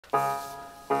Young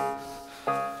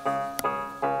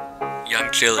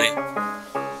Chili.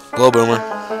 Hello, Boomer.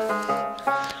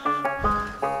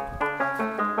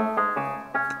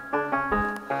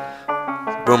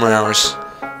 Boomer hours.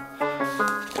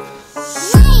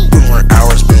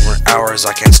 Boomer hours.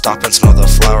 I can't stop and smell the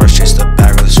flowers. Chase the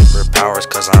bag with superpowers,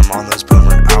 cause I'm on those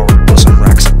boomer hours. Blow some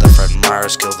racks at the Fred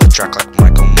Myers. Kill the track like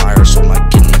Michael Myers. Sold my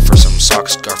kidney for some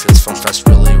socks. Garfield's Fun Fest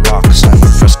really rocks. I'm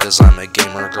impressed cause I'm a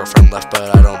gamer. Girlfriend left,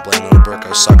 but I don't blame him.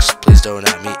 Burko sucks. Please don't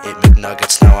at me. 8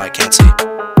 McNuggets, now I can't see.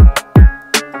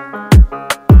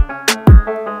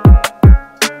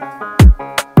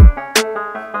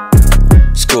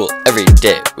 School every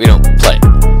day, we don't play.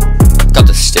 Got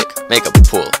the stick, make a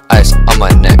pool. Ice on my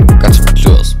neck, got some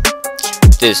jewels.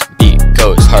 This beat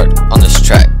goes hard on this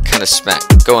track. Kinda smack,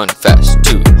 going fast,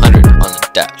 200 on the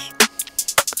dash.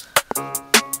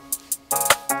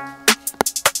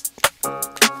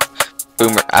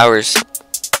 Boomer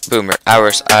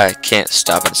hours, I can't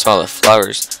stop and smell the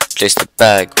flowers. Chase the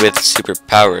bag with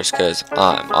superpowers, cause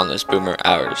I'm on those boomer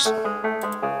hours.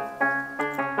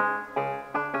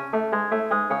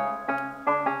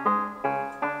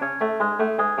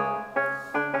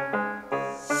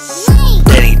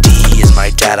 Danny D is my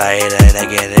dad. I ate an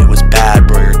egg and it was bad.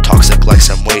 Bro, you're toxic like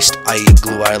some waste. I eat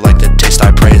glue, I like the taste.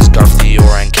 I praise Garf the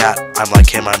Oran cat. I'm like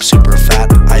him, I'm super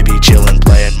fat. I be chillin',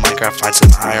 playing Minecraft. Find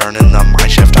some iron in the mine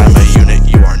shaft. I'm a unit,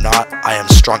 you are not. I am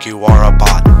strong, you are a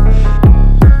bot.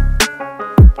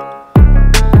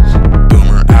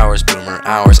 Boomer hours.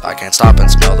 I can't stop and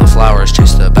smell the flowers.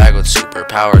 Chase the bag with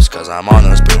superpowers, cause I'm on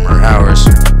those boomer hours.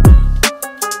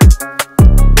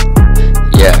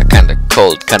 Yeah, kinda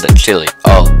cold, kinda chilly.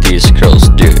 All these girls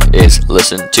do is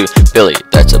listen to Billy.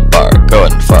 That's a bar,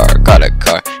 going far. Got a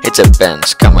car, it's a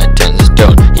Benz. Got my tens,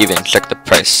 don't even check the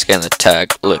price. Scan the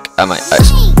tag, look at my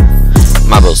eyes.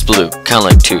 Marbles blue, kinda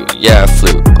like two. Yeah, I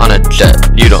flew on a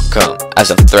jet. You don't come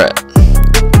as a threat.